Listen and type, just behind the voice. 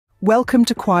Welcome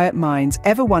to Quiet Minds.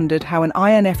 Ever wondered how an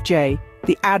INFJ,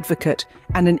 the advocate,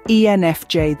 and an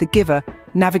ENFJ, the giver,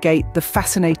 navigate the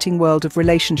fascinating world of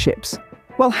relationships?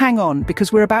 Well, hang on,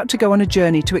 because we're about to go on a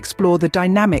journey to explore the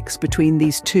dynamics between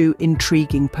these two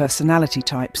intriguing personality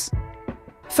types.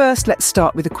 First, let's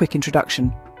start with a quick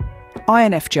introduction.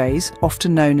 INFJs,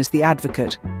 often known as the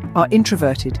advocate, are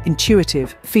introverted,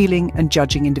 intuitive, feeling and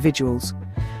judging individuals.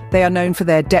 They are known for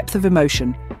their depth of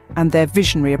emotion and their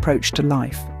visionary approach to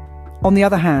life. On the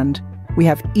other hand, we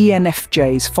have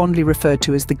ENFJs, fondly referred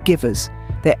to as the givers.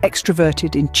 They're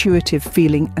extroverted, intuitive,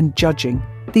 feeling and judging.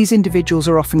 These individuals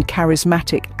are often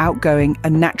charismatic, outgoing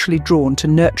and naturally drawn to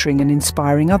nurturing and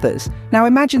inspiring others. Now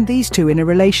imagine these two in a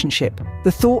relationship.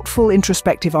 The thoughtful,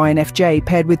 introspective INFJ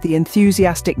paired with the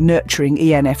enthusiastic, nurturing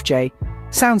ENFJ.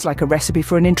 Sounds like a recipe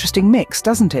for an interesting mix,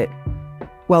 doesn't it?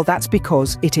 Well, that's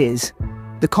because it is.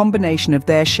 The combination of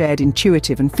their shared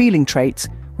intuitive and feeling traits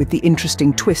with the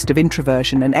interesting twist of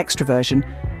introversion and extroversion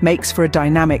makes for a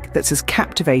dynamic that's as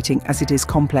captivating as it is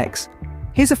complex.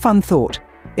 Here's a fun thought.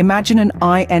 Imagine an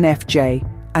INFJ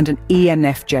and an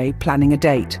ENFJ planning a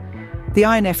date. The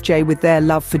INFJ, with their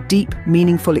love for deep,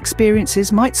 meaningful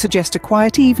experiences, might suggest a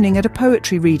quiet evening at a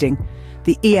poetry reading.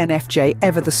 The ENFJ,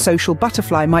 ever the social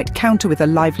butterfly, might counter with a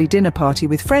lively dinner party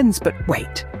with friends, but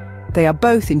wait. They are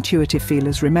both intuitive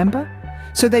feelers, remember?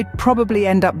 So they'd probably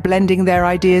end up blending their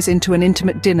ideas into an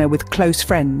intimate dinner with close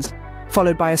friends,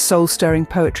 followed by a soul-stirring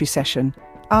poetry session.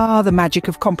 Ah, the magic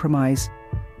of compromise.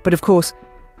 But of course,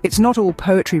 it's not all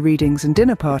poetry readings and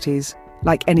dinner parties.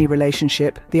 Like any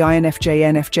relationship, the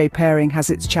INFJ-ENFJ pairing has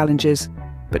its challenges.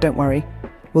 But don't worry,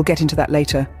 we'll get into that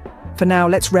later. For now,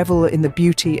 let's revel in the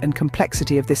beauty and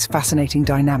complexity of this fascinating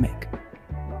dynamic.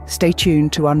 Stay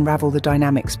tuned to unravel the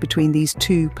dynamics between these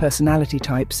two personality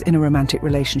types in a romantic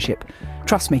relationship.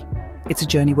 Trust me, it's a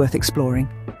journey worth exploring.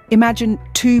 Imagine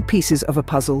two pieces of a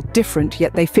puzzle, different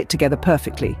yet they fit together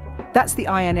perfectly. That's the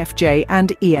INFJ and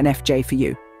ENFJ for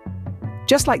you.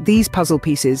 Just like these puzzle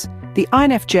pieces, the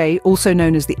INFJ, also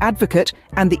known as the advocate,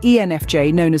 and the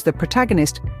ENFJ, known as the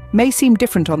protagonist, may seem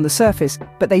different on the surface,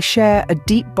 but they share a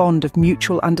deep bond of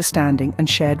mutual understanding and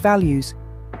shared values.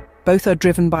 Both are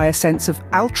driven by a sense of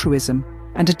altruism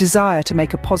and a desire to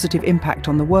make a positive impact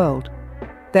on the world.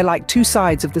 They're like two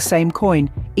sides of the same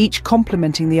coin, each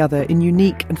complementing the other in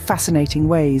unique and fascinating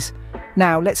ways.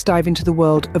 Now let's dive into the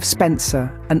world of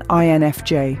Spencer, an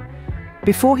INFJ.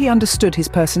 Before he understood his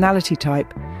personality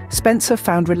type, Spencer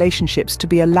found relationships to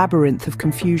be a labyrinth of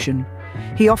confusion.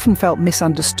 He often felt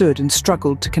misunderstood and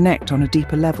struggled to connect on a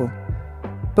deeper level.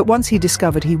 But once he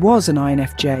discovered he was an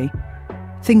INFJ,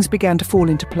 things began to fall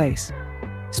into place.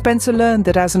 Spencer learned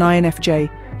that as an INFJ,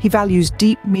 he values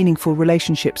deep, meaningful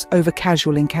relationships over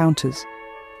casual encounters.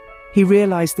 He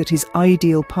realized that his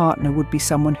ideal partner would be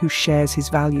someone who shares his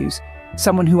values,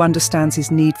 someone who understands his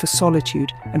need for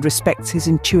solitude and respects his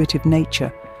intuitive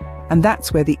nature. And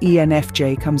that's where the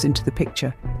ENFJ comes into the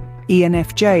picture.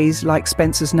 ENFJs, like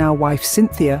Spencer's now wife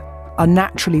Cynthia, are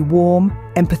naturally warm,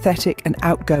 empathetic and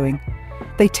outgoing.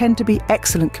 They tend to be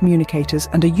excellent communicators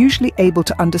and are usually able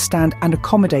to understand and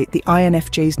accommodate the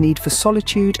INFJ's need for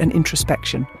solitude and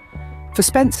introspection. For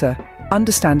Spencer,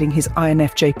 understanding his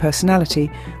INFJ personality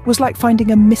was like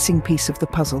finding a missing piece of the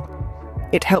puzzle.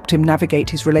 It helped him navigate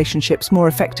his relationships more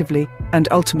effectively and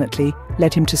ultimately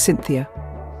led him to Cynthia.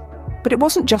 But it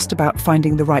wasn't just about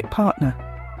finding the right partner.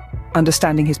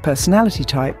 Understanding his personality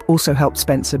type also helped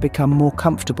Spencer become more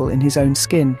comfortable in his own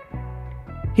skin.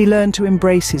 He learned to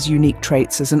embrace his unique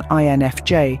traits as an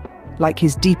INFJ, like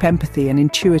his deep empathy and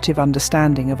intuitive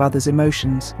understanding of others'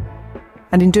 emotions.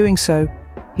 And in doing so,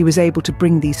 he was able to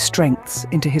bring these strengths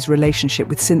into his relationship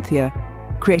with Cynthia,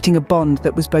 creating a bond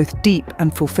that was both deep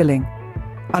and fulfilling.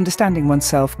 Understanding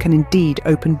oneself can indeed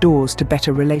open doors to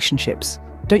better relationships.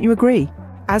 Don't you agree?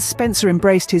 As Spencer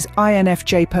embraced his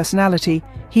INFJ personality,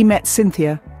 he met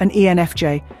Cynthia, an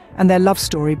ENFJ, and their love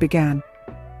story began.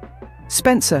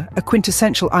 Spencer, a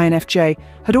quintessential INFJ,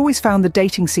 had always found the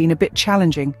dating scene a bit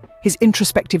challenging. His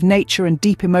introspective nature and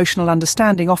deep emotional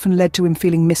understanding often led to him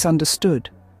feeling misunderstood.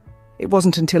 It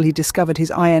wasn't until he discovered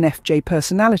his INFJ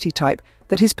personality type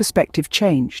that his perspective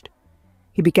changed.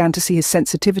 He began to see his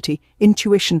sensitivity,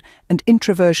 intuition, and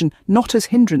introversion not as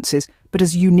hindrances, but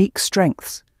as unique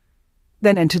strengths.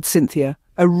 Then entered Cynthia,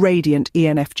 a radiant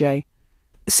ENFJ.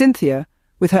 Cynthia,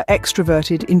 with her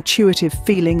extroverted, intuitive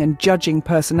feeling and judging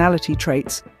personality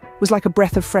traits, was like a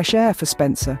breath of fresh air for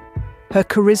Spencer. Her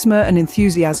charisma and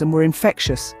enthusiasm were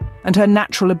infectious, and her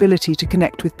natural ability to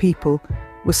connect with people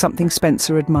was something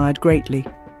Spencer admired greatly.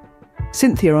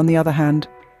 Cynthia, on the other hand,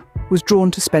 was drawn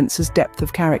to Spencer's depth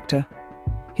of character.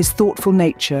 His thoughtful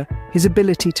nature, his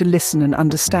ability to listen and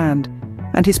understand,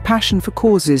 and his passion for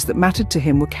causes that mattered to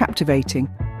him were captivating.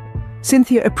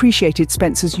 Cynthia appreciated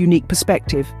Spencer's unique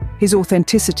perspective, his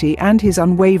authenticity, and his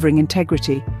unwavering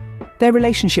integrity. Their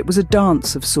relationship was a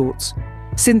dance of sorts.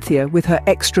 Cynthia, with her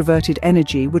extroverted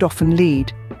energy, would often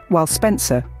lead, while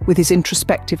Spencer, with his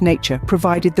introspective nature,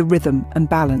 provided the rhythm and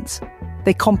balance.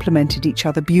 They complemented each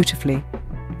other beautifully.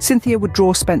 Cynthia would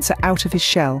draw Spencer out of his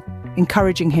shell,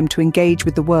 encouraging him to engage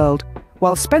with the world,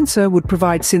 while Spencer would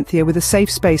provide Cynthia with a safe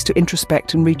space to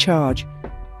introspect and recharge.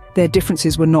 Their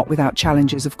differences were not without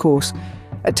challenges, of course.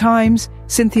 At times,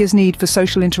 Cynthia's need for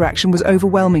social interaction was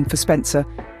overwhelming for Spencer,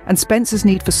 and Spencer's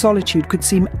need for solitude could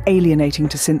seem alienating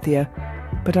to Cynthia.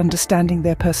 But understanding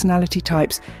their personality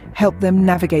types helped them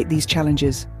navigate these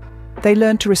challenges. They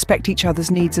learned to respect each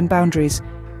other's needs and boundaries,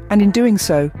 and in doing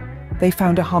so, they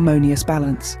found a harmonious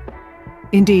balance.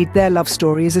 Indeed, their love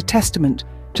story is a testament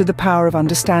to the power of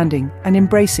understanding and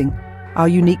embracing our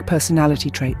unique personality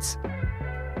traits.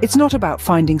 It's not about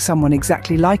finding someone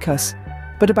exactly like us,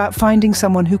 but about finding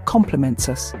someone who complements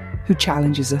us, who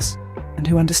challenges us, and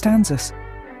who understands us.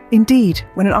 Indeed,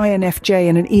 when an INFJ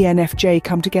and an ENFJ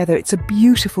come together, it's a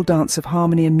beautiful dance of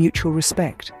harmony and mutual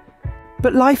respect.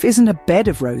 But life isn't a bed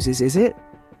of roses, is it?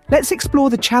 Let's explore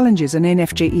the challenges an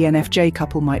INFJ-ENFJ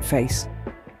couple might face.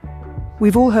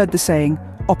 We've all heard the saying,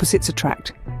 opposites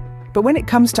attract. But when it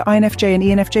comes to INFJ and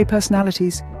ENFJ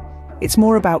personalities, it's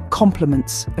more about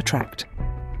complements attract.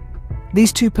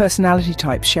 These two personality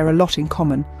types share a lot in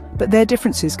common, but their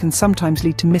differences can sometimes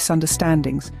lead to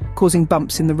misunderstandings, causing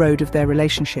bumps in the road of their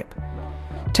relationship.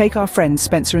 Take our friends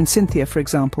Spencer and Cynthia, for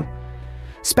example.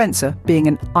 Spencer, being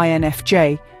an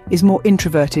INFJ, is more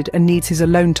introverted and needs his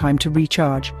alone time to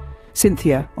recharge.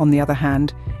 Cynthia, on the other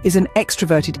hand, is an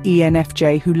extroverted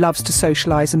ENFJ who loves to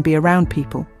socialize and be around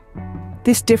people.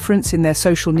 This difference in their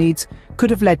social needs could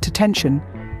have led to tension,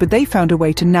 but they found a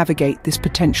way to navigate this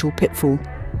potential pitfall.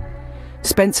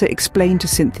 Spencer explained to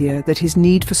Cynthia that his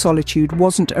need for solitude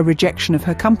wasn't a rejection of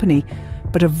her company,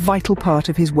 but a vital part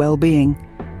of his well-being.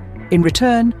 In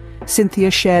return,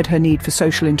 Cynthia shared her need for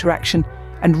social interaction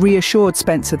and reassured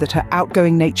Spencer that her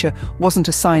outgoing nature wasn't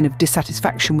a sign of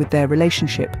dissatisfaction with their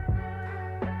relationship.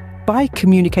 By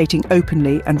communicating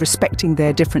openly and respecting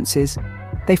their differences,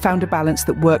 they found a balance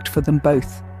that worked for them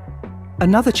both.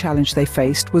 Another challenge they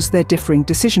faced was their differing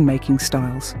decision-making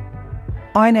styles.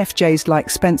 INFJs,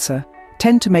 like Spencer,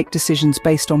 tend to make decisions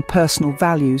based on personal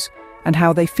values and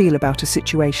how they feel about a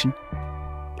situation.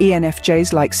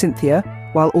 ENFJs, like Cynthia,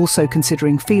 while also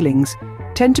considering feelings,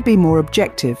 tend to be more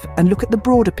objective and look at the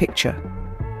broader picture.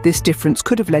 This difference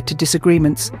could have led to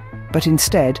disagreements, but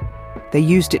instead, they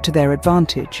used it to their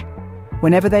advantage.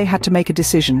 Whenever they had to make a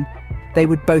decision, they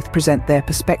would both present their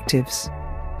perspectives.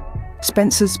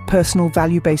 Spencer's personal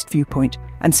value-based viewpoint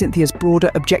and Cynthia's broader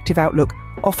objective outlook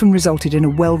often resulted in a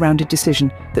well-rounded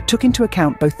decision that took into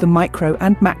account both the micro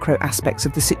and macro aspects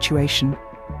of the situation.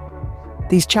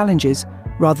 These challenges,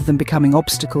 rather than becoming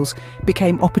obstacles,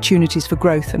 became opportunities for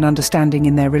growth and understanding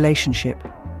in their relationship.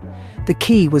 The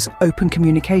key was open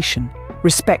communication,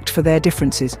 respect for their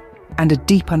differences, and a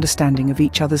deep understanding of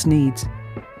each other's needs.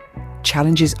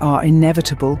 Challenges are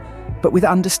inevitable, but with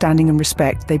understanding and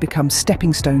respect, they become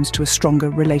stepping stones to a stronger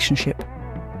relationship.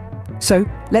 So,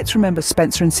 let's remember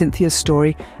Spencer and Cynthia's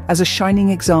story as a shining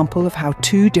example of how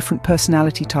two different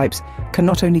personality types can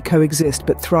not only coexist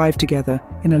but thrive together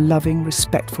in a loving,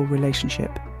 respectful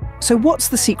relationship. So what's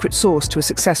the secret sauce to a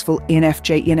successful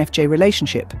ENFJ-ENFJ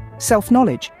relationship?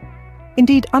 Self-knowledge.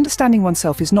 Indeed, understanding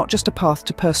oneself is not just a path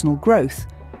to personal growth,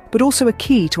 but also a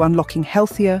key to unlocking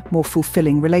healthier, more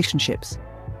fulfilling relationships.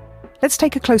 Let's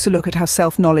take a closer look at how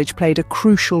self-knowledge played a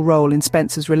crucial role in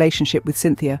Spencer's relationship with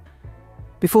Cynthia.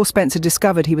 Before Spencer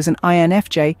discovered he was an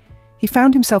INFJ, he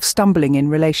found himself stumbling in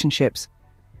relationships.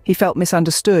 He felt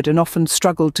misunderstood and often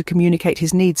struggled to communicate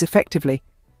his needs effectively.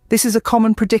 This is a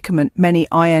common predicament many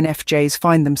INFJs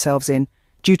find themselves in,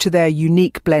 due to their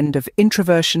unique blend of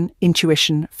introversion,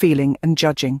 intuition, feeling, and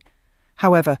judging.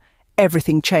 However,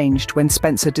 everything changed when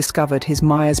Spencer discovered his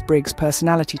Myers-Briggs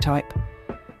personality type.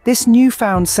 This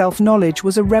newfound self-knowledge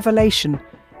was a revelation.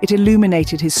 It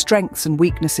illuminated his strengths and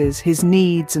weaknesses, his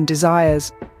needs and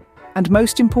desires, and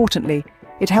most importantly,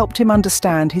 it helped him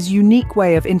understand his unique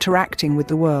way of interacting with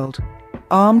the world.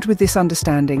 Armed with this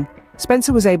understanding,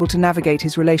 Spencer was able to navigate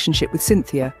his relationship with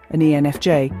Cynthia, an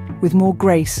ENFJ, with more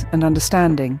grace and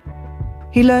understanding.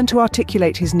 He learned to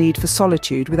articulate his need for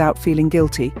solitude without feeling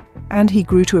guilty, and he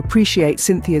grew to appreciate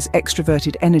Cynthia's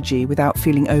extroverted energy without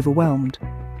feeling overwhelmed.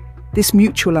 This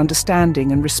mutual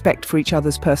understanding and respect for each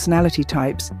other's personality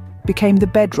types became the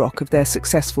bedrock of their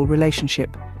successful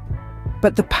relationship.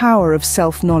 But the power of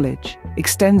self-knowledge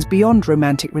extends beyond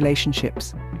romantic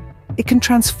relationships. It can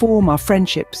transform our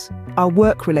friendships, our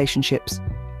work relationships,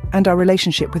 and our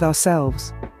relationship with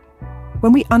ourselves.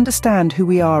 When we understand who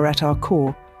we are at our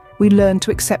core, we learn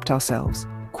to accept ourselves,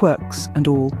 quirks and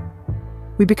all.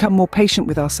 We become more patient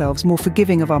with ourselves, more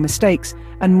forgiving of our mistakes,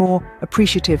 and more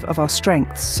appreciative of our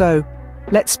strengths. So,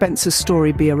 let Spencer's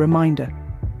story be a reminder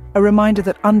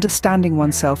that understanding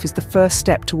oneself is the first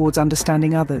step towards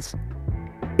understanding others.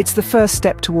 It's the first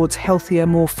step towards healthier,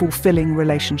 more fulfilling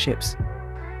relationships.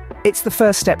 It's the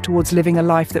first step towards living a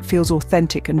life that feels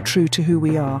authentic and true to who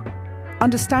we are.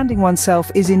 Understanding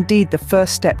oneself is indeed the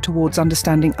first step towards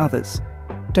understanding others.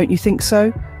 Don't you think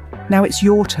so? Now it's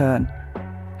your turn.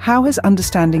 How has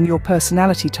understanding your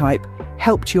personality type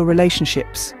helped your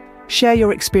relationships? Share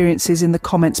your experiences in the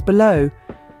comments below.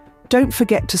 Don't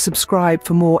forget to subscribe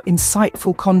for more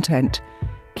insightful content.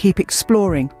 Keep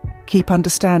exploring, keep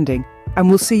understanding, and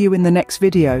we'll see you in the next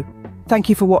video. Thank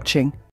you for watching.